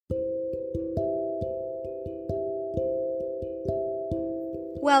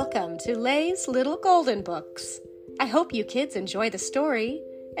Welcome to Lay's Little Golden Books. I hope you kids enjoy the story,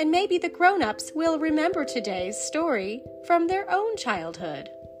 and maybe the grown-ups will remember today's story from their own childhood.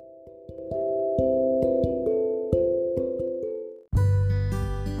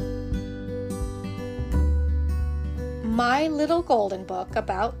 My Little Golden Book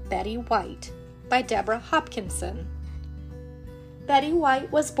About Betty White by Deborah Hopkinson. Betty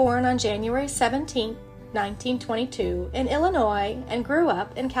White was born on January 17, 1922, in Illinois and grew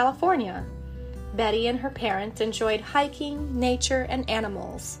up in California. Betty and her parents enjoyed hiking, nature, and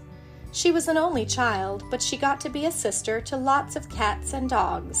animals. She was an only child, but she got to be a sister to lots of cats and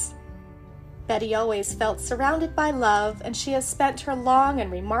dogs. Betty always felt surrounded by love, and she has spent her long and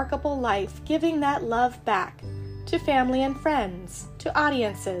remarkable life giving that love back to family and friends, to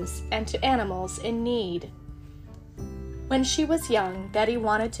audiences, and to animals in need. When she was young, Betty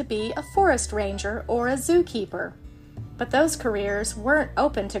wanted to be a forest ranger or a zookeeper, but those careers weren't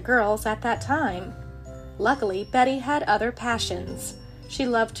open to girls at that time. Luckily, Betty had other passions. She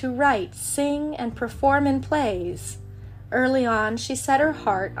loved to write, sing, and perform in plays. Early on, she set her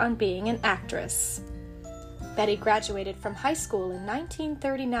heart on being an actress. Betty graduated from high school in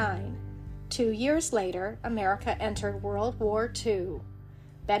 1939. 2 years later, America entered World War II.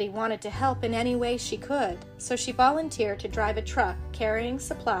 Betty wanted to help in any way she could, so she volunteered to drive a truck carrying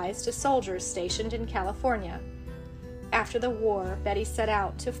supplies to soldiers stationed in California. After the war, Betty set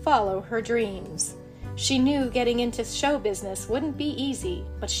out to follow her dreams. She knew getting into show business wouldn't be easy,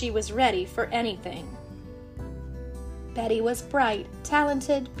 but she was ready for anything. Betty was bright,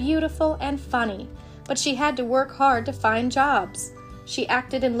 talented, beautiful, and funny, but she had to work hard to find jobs. She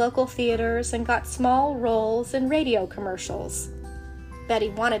acted in local theaters and got small roles in radio commercials. Betty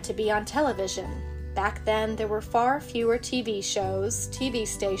wanted to be on television. Back then, there were far fewer TV shows, TV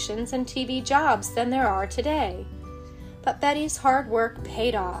stations, and TV jobs than there are today. But Betty's hard work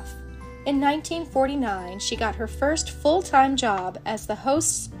paid off. In 1949, she got her first full-time job as the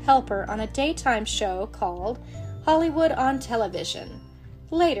host's helper on a daytime show called Hollywood on Television.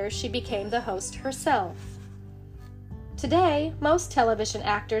 Later, she became the host herself. Today, most television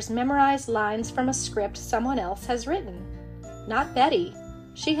actors memorize lines from a script someone else has written. Not Betty.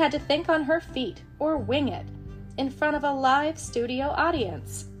 She had to think on her feet, or wing it, in front of a live studio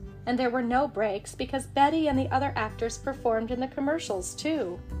audience. And there were no breaks because Betty and the other actors performed in the commercials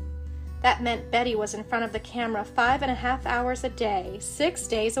too. That meant Betty was in front of the camera 5.5 hours a day, 6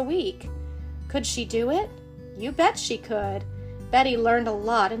 days a week. Could she do it? You bet she could. Betty learned a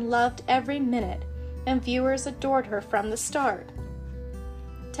lot and loved every minute, and viewers adored her from the start.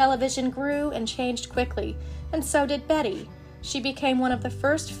 Television grew and changed quickly, and so did Betty. She became one of the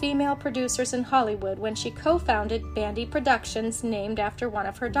first female producers in Hollywood when she co-founded Bandy Productions, named after one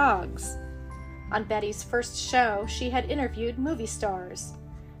of her dogs. On Betty's first show, she had interviewed movie stars.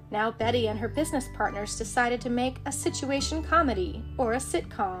 Now Betty and her business partners decided to make a situation comedy, or a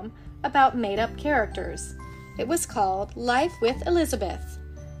sitcom, about made-up characters. It was called Life with Elizabeth.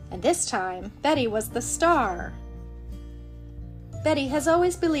 And this time, Betty was the star. Betty has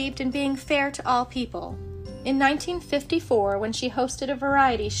always believed in being fair to all people. In 1954, when she hosted a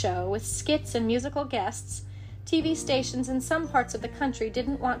variety show with skits and musical guests, TV stations in some parts of the country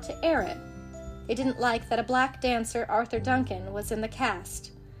didn't want to air it. They didn't like that a black dancer, Arthur Duncan, was in the cast.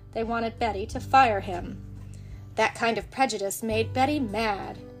 They wanted Betty to fire him. That kind of prejudice made Betty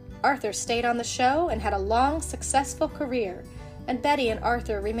mad. Arthur stayed on the show and had a long, successful career, and Betty and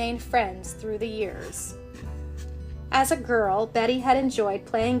Arthur remained friends through the years. As a girl, Betty had enjoyed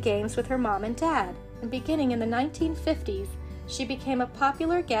playing games with her mom and dad, and beginning in the 1950s, she became a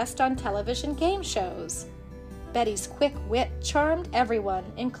popular guest on television game shows. Betty's quick wit charmed everyone,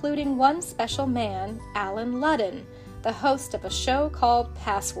 including one special man, Alan Ludden, the host of a show called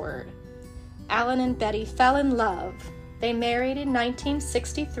Password. Alan and Betty fell in love. They married in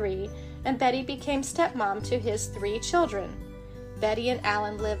 1963, and Betty became stepmom to his 3 children. Betty and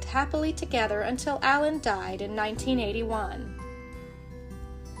Alan lived happily together until Alan died in 1981.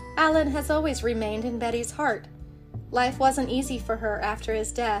 Alan has always remained in Betty's heart. Life wasn't easy for her after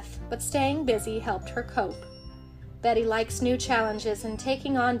his death, but staying busy helped her cope. Betty likes new challenges and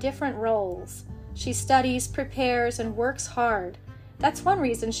taking on different roles. She studies, prepares, and works hard. That's one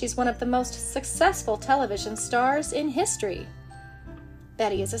reason she's one of the most successful television stars in history.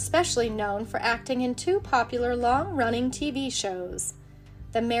 Betty is especially known for acting in 2 popular long-running TV shows,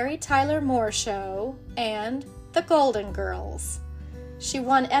 The Mary Tyler Moore Show and The Golden Girls. She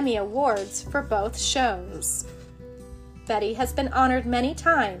won Emmy Awards for both shows. Betty has been honored many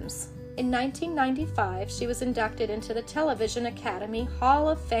times. In 1995, she was inducted into the Television Academy Hall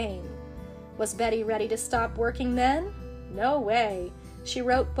of Fame. Was Betty ready to stop working then? No way. She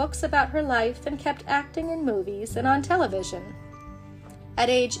wrote books about her life and kept acting in movies and on television. At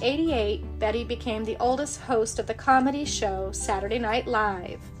age 88, Betty became the oldest host of the comedy show Saturday Night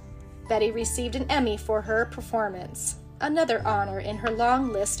Live. Betty received an Emmy for her performance, another honor in her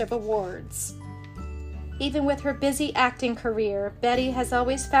long list of awards. Even with her busy acting career, Betty has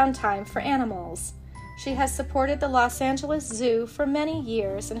always found time for animals. She has supported the Los Angeles Zoo for many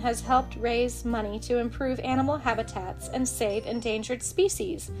years and has helped raise money to improve animal habitats and save endangered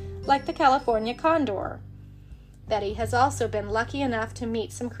species, like the California condor. Betty has also been lucky enough to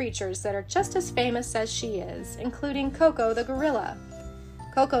meet some creatures that are just as famous as she is, including Coco the gorilla.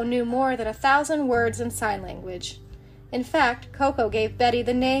 Coco knew more than 1,000 words in sign language. In fact, Coco gave Betty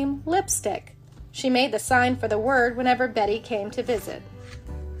the name Lipstick. She made the sign for the word whenever Betty came to visit.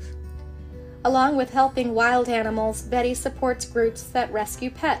 Along with helping wild animals, Betty supports groups that rescue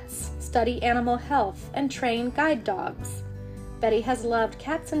pets, study animal health, and train guide dogs. Betty has loved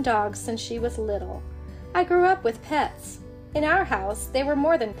cats and dogs since she was little. I grew up with pets. In our house, they were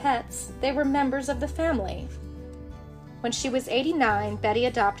more than pets. They were members of the family. When she was 89, Betty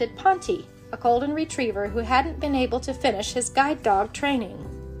adopted Ponty, a golden retriever who hadn't been able to finish his guide dog training.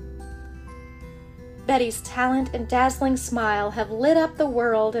 Betty's talent and dazzling smile have lit up the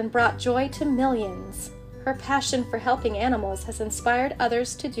world and brought joy to millions. Her passion for helping animals has inspired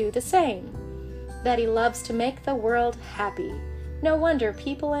others to do the same. Betty loves to make the world happy. No wonder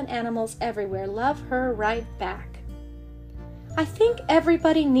people and animals everywhere love her right back. I think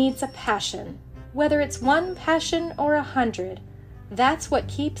everybody needs a passion. Whether it's one passion or 100, that's what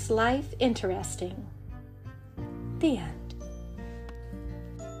keeps life interesting. The end.